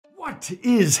What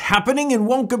is happening, and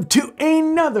welcome to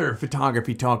another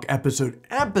Photography Talk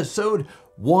episode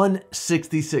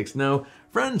 166. Now,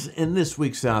 friends, in this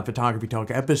week's Photography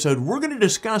Talk episode, we're going to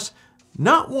discuss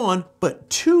not one, but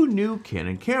two new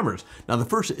Canon cameras. Now, the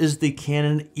first is the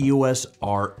Canon EOS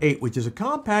R8, which is a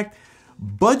compact,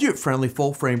 budget-friendly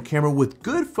full-frame camera with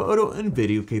good photo and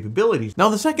video capabilities. Now,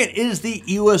 the second is the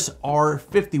EOS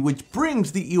R50, which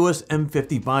brings the EOS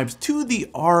M50 vibes to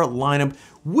the R lineup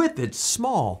with its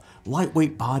small,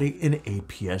 lightweight body and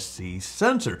APS-C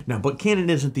sensor. Now, but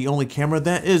Canon isn't the only camera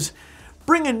that is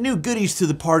bringing new goodies to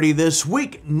the party this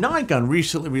week. Nikon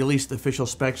recently released official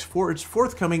specs for its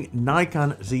forthcoming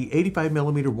Nikon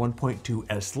Z85mm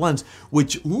 1.2S lens,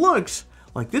 which looks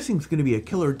like this thing's going to be a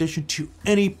killer addition to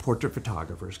any portrait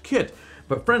photographer's kit.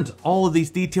 But friends, all of these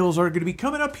details are going to be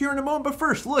coming up here in a moment. But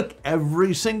first, look,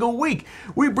 every single week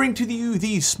we bring to you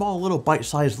these small little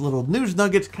bite-sized little news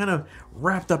nuggets kind of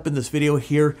wrapped up in this video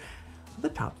here. The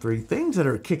top 3 things that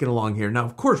are kicking along here. Now,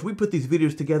 of course, we put these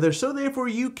videos together so therefore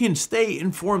you can stay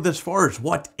informed as far as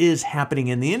what is happening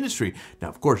in the industry. Now,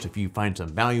 of course, if you find some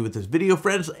value with this video,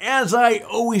 friends, as I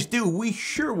always do, we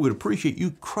sure would appreciate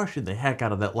you crushing the heck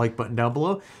out of that like button down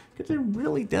below, because it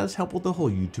really does help with the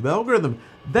whole YouTube algorithm.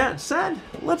 That said,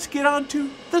 let's get on to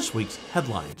this week's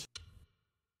headlines.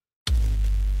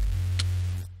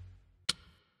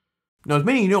 Now, as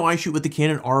many of you know, I shoot with the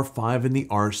Canon R5 and the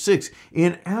R6,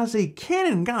 and as a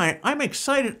Canon guy, I'm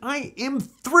excited, I am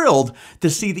thrilled to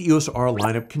see the EOS R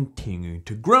lineup continuing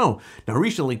to grow. Now,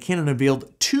 recently, Canon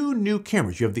unveiled 2 new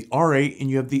cameras. You have the R8 and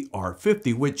you have the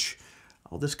R50, which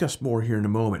I'll discuss more here in a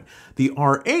moment. The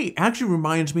R8 actually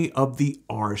reminds me of the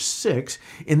R6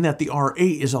 in that the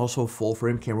R8 is also a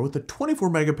full-frame camera with a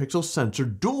 24-megapixel sensor,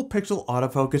 dual-pixel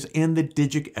autofocus, and the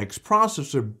Digic X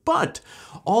processor. But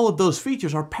all of those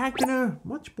features are packed in a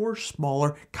much more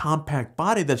smaller, compact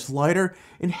body that's lighter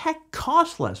and heck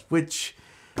costs less, which,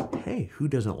 hey, who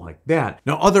doesn't like that?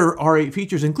 Now, other R8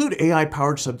 features include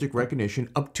AI-powered subject recognition,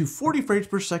 up to 40 frames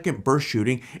per second burst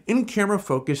shooting, in-camera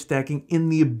focus stacking,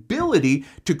 and the ability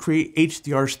to create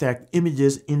HDR stacked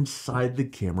images inside the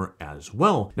camera as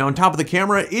well. Now, on top of the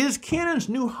camera is Canon's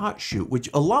new hot shoot, which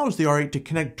allows the R8 to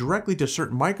connect directly to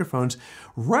certain microphones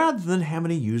rather than having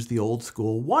to use the old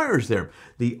school wires there.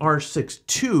 The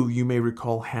R6 II, you may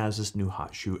recall, has this new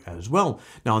hot shoot as well.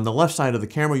 Now, on the left side of the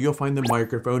camera, you'll find the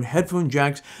microphone, headphone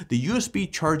jacks, the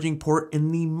USB charging port,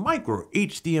 and the micro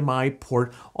HDMI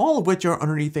port, all of which are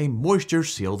underneath a moisture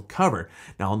sealed cover.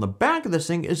 Now, on the back of this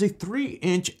thing is a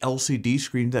 3-inch LCD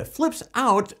screen that flips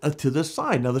out to the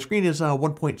side. Now, the screen is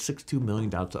 1.62 million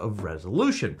dots of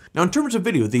resolution. Now, in terms of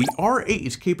video, the R8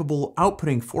 is capable of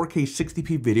outputting 4K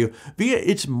 60p video via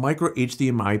its micro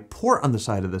HDMI port on the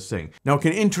side of this thing. Now, it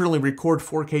can internally record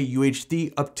 4K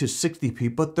UHD up to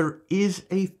 60p, but there is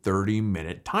a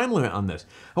 30-minute time limit on this.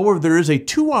 However, there is a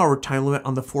 2-hour time limit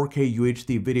on the 4K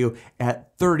UHD video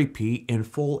at 30p and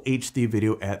full HD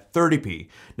video at 30p.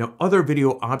 Now, other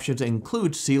video options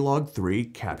include C-Log 3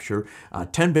 capture,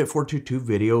 10-bit 422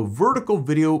 video, vertical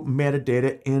video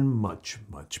metadata, and much,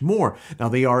 much more. Now,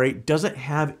 the R8 doesn't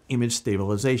have image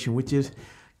stabilization, which is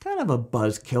kind of a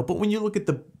buzzkill, but when you look at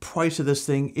the price of this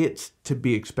thing, it's to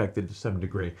be expected to some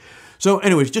degree. So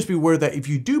anyways, just be aware that if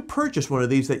you do purchase one of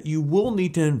these, that you will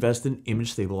need to invest in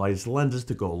image stabilized lenses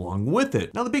to go along with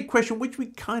it. Now, the big question, which we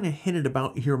kind of hinted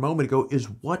about here a moment ago, is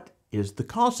what is the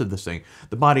cost of this thing?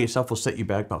 The body itself will set you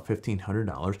back about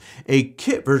 $1,500. A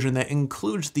kit version that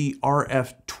includes the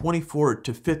RF 24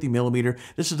 to 50 millimeter.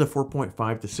 This is a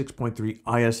 4.5 to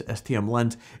 6.3 IS STM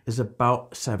lens, is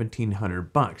about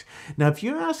 $1,700. Now, if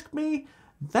you ask me,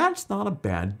 that's not a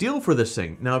bad deal for this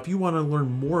thing. Now, if you want to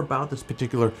learn more about this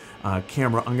particular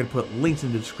camera, I'm going to put links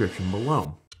in the description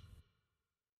below.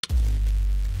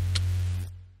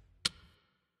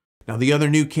 Now, the other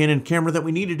new Canon camera that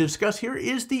we need to discuss here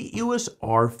is the EOS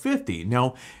R50.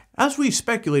 Now, as we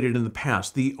speculated in the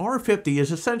past, the R50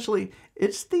 is essentially,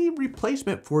 it's the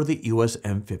replacement for the EOS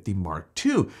M50 Mark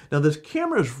II. Now, this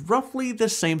camera is roughly the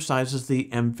same size as the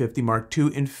M50 Mark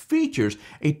II and features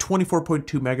a 24.2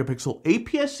 megapixel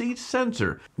APS-C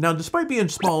sensor. Now, despite being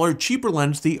smaller, cheaper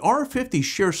lens, the R50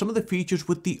 shares some of the features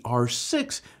with the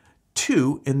R6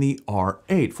 II and the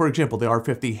R8. For example, the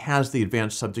R50 has the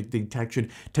advanced subject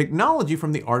detection technology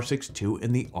from the R6 II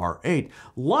and the R8.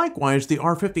 Likewise, the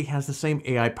R50 has the same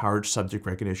AI-powered subject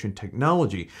recognition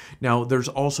technology. Now, there's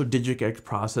also Digic X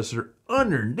processor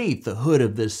underneath the hood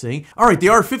of this thing. All right, the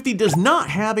R50 does not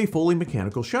have a fully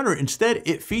mechanical shutter. Instead,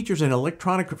 it features an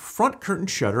electronic front curtain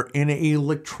shutter and an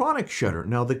electronic shutter.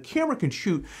 Now, the camera can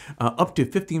shoot up to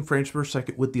 15 frames per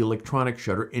second with the electronic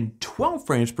shutter and 12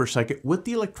 frames per second with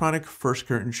the electronic first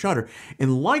curtain shutter.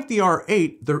 And like the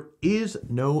R8, there is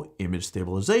no image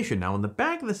stabilization. Now, in the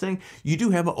back of this thing, you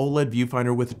do have an OLED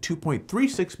viewfinder with a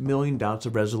 2.36 million dots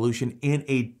of resolution and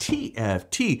a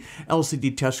TFT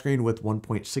LCD touchscreen with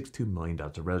 1.62 million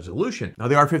dots of resolution. Now,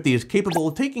 the R50 is capable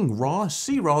of taking RAW,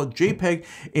 CRAW, JPEG,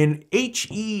 and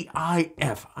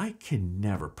HEIF. I can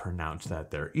never pronounce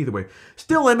that there. Either way,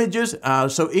 still images,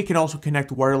 so it can also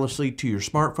connect wirelessly to your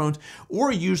smartphones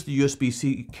or use the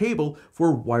USB-C cable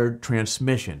for wired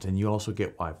transmissions. And you also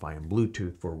get Wi-Fi and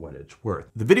Bluetooth for what it's worth.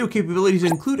 The video capabilities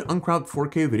include uncropped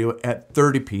 4K video at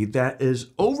 30p that is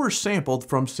oversampled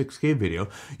from 6K video.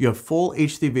 You have full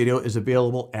HD video is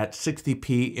available at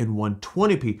 60p and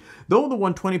 120p, though the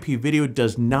 120p video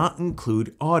does not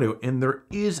include audio, and there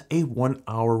is a 1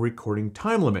 hour recording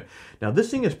time limit. Now,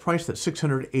 this thing is priced at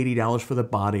 $680 for the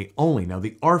body only. Now,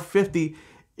 the R50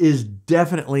 is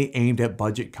definitely aimed at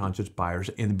budget conscious buyers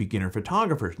and beginner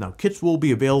photographers. Now, kits will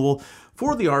be available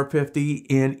for the R50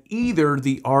 in either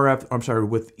the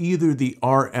with either the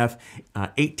RF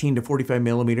 18 to 45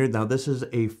 millimeter. Now, this is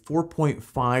a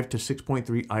 4.5 to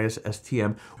 6.3 IS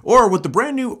STM, or with the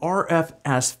brand new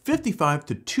RFS 55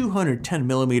 to 210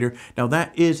 millimeter. Now,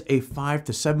 that is a 5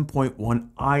 to 7.1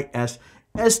 IS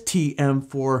STM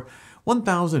for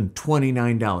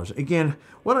 $1,029. Again,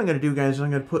 what I'm going to do, guys, is I'm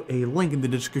going to put a link in the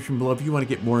description below if you want to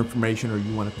get more information or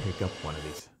you want to pick up one of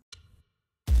these.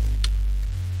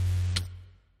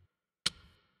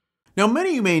 Now, many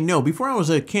of you may know, before I was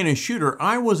a Canon shooter,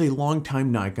 I was a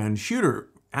longtime Nikon shooter,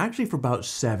 actually for about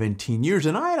 17 years,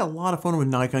 and I had a lot of fun with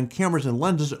Nikon cameras and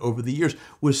lenses over the years,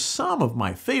 with some of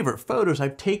my favorite photos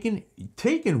I've taken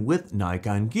with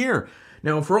Nikon gear.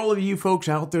 Now, for all of you folks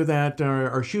out there that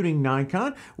are shooting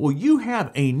Nikon, well, you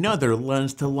have another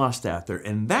lens to lust after,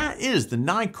 and that is the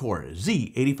Nikkor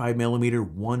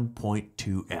Z85mm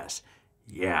 1.2S.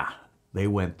 Yeah, they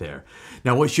went there.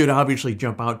 Now, what should obviously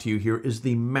jump out to you here is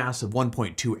the massive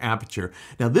 1.2 aperture.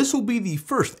 Now, this will be the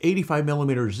first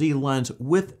 85mm Z lens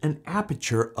with an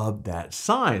aperture of that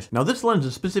size. Now, this lens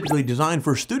is specifically designed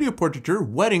for studio portraiture,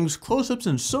 weddings, close-ups,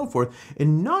 and so forth.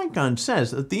 And Nikon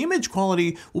says that the image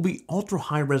quality will be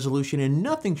ultra-high resolution and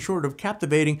nothing short of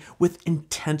captivating with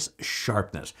intense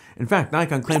sharpness. In fact,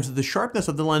 Nikon claims that the sharpness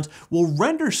of the lens will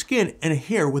render skin and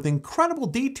hair with incredible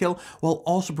detail while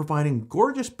also providing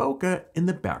gorgeous bokeh in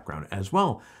the background as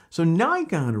well. So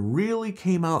Nikon really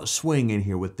came out swinging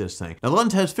here with this thing. Now, the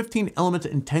lens has 15 elements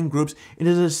in 10 groups and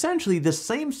is essentially the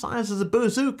same size as a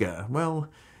bazooka. Well,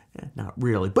 not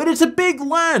really, but it's a big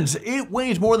lens. It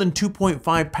weighs more than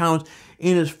 2.5 pounds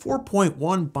and is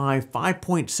 4.1 by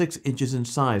 5.6 inches in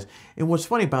size. And what's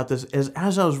funny about this is,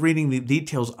 as I was reading the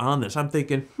details on this, I'm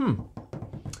thinking,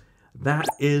 that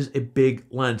is a big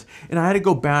lens. And I had to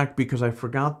go back because I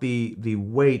forgot the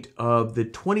weight of the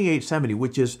 2870,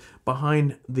 which is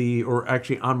behind the, or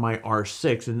actually on my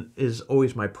R6, and is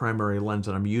always my primary lens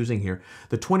that I'm using here.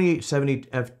 The 2870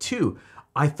 f2.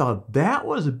 I thought that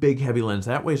was a big heavy lens.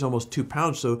 That weighs almost 2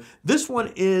 pounds. So this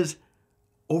one is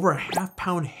over a ½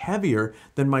 pound heavier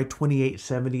than my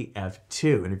 2870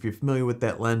 f2. And if you're familiar with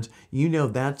that lens, you know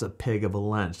that's a pig of a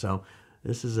lens. So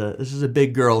this is a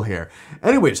big girl here.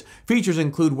 Anyways, features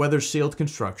include weather-sealed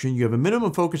construction. You have a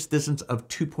minimum focus distance of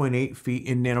 2.8 feet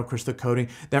in nanocrystal coating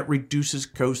that reduces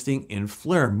coasting and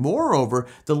flare. Moreover,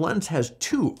 the lens has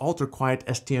 2 ultra-quiet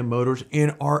STM motors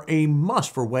and are a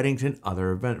must for weddings and other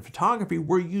event photography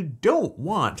where you don't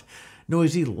want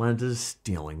noisy lenses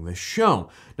stealing the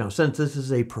show. Now, since this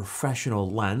is a professional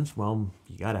lens, well,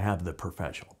 you got to have the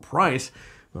professional price.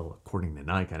 Well, according to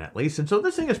Nikon at least. And so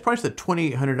this thing is priced at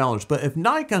 $2,800. But if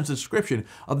Nikon's description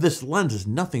of this lens is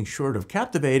nothing short of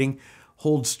captivating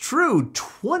holds true,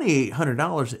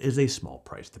 $2,800 is a small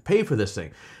price to pay for this thing.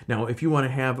 Now, if you want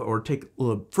to have or take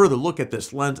a further look at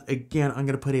this lens, again, I'm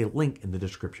going to put a link in the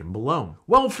description below.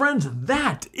 Well, friends,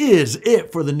 that is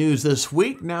it for the news this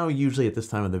week. Now, usually at this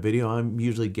time of the video, I'm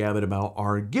usually gabbing about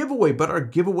our giveaway, but our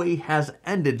giveaway has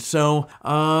ended. So,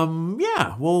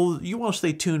 yeah, well, you all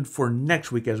stay tuned for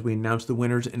next week as we announce the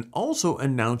winners and also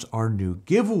announce our new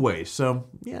giveaway. So,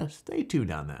 yeah, stay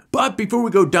tuned on that. But before we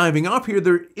go diving off here,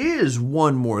 there is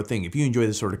one more thing. If you enjoy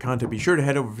this sort of content, be sure to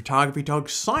head over to Photography Talk,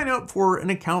 sign up for an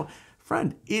account.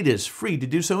 Friend, it is free to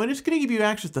do so, and it's going to give you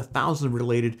access to thousands of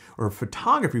related or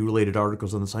photography-related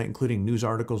articles on the site, including news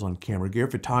articles on camera gear,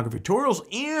 photography tutorials,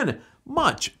 and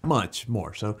much, much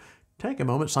more. So take a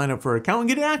moment, sign up for an account, and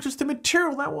get access to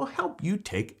material that will help you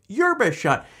take your best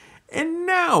shot. And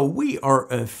now we are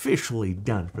officially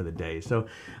done for the day. So,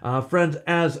 friends,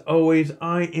 as always,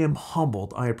 I am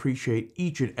humbled. I appreciate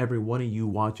each and every one of you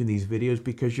watching these videos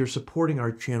because you're supporting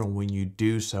our channel when you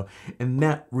do so. And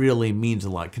that really means a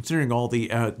lot, considering all the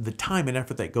time and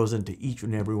effort that goes into each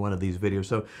and every one of these videos.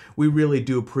 So we really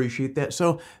do appreciate that.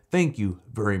 So thank you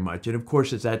very much. And of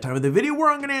course, it's that time of the video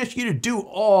where I'm going to ask you to do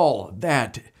all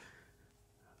that.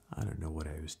 I don't know what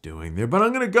I was doing there, but I'm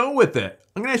going to go with it.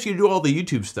 I'm going to ask you to do all the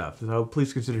YouTube stuff. So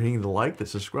please consider hitting the like, the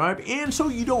subscribe, and so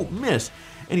you don't miss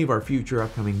any of our future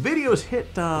upcoming videos,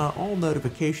 hit all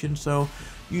notifications so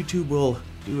YouTube will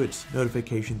do its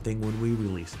notification thing when we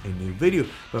release a new video.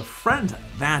 But friends,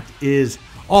 that is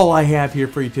all I have here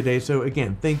for you today. So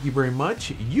again, thank you very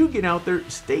much. You get out there,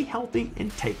 stay healthy, and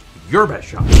take your best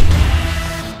shot.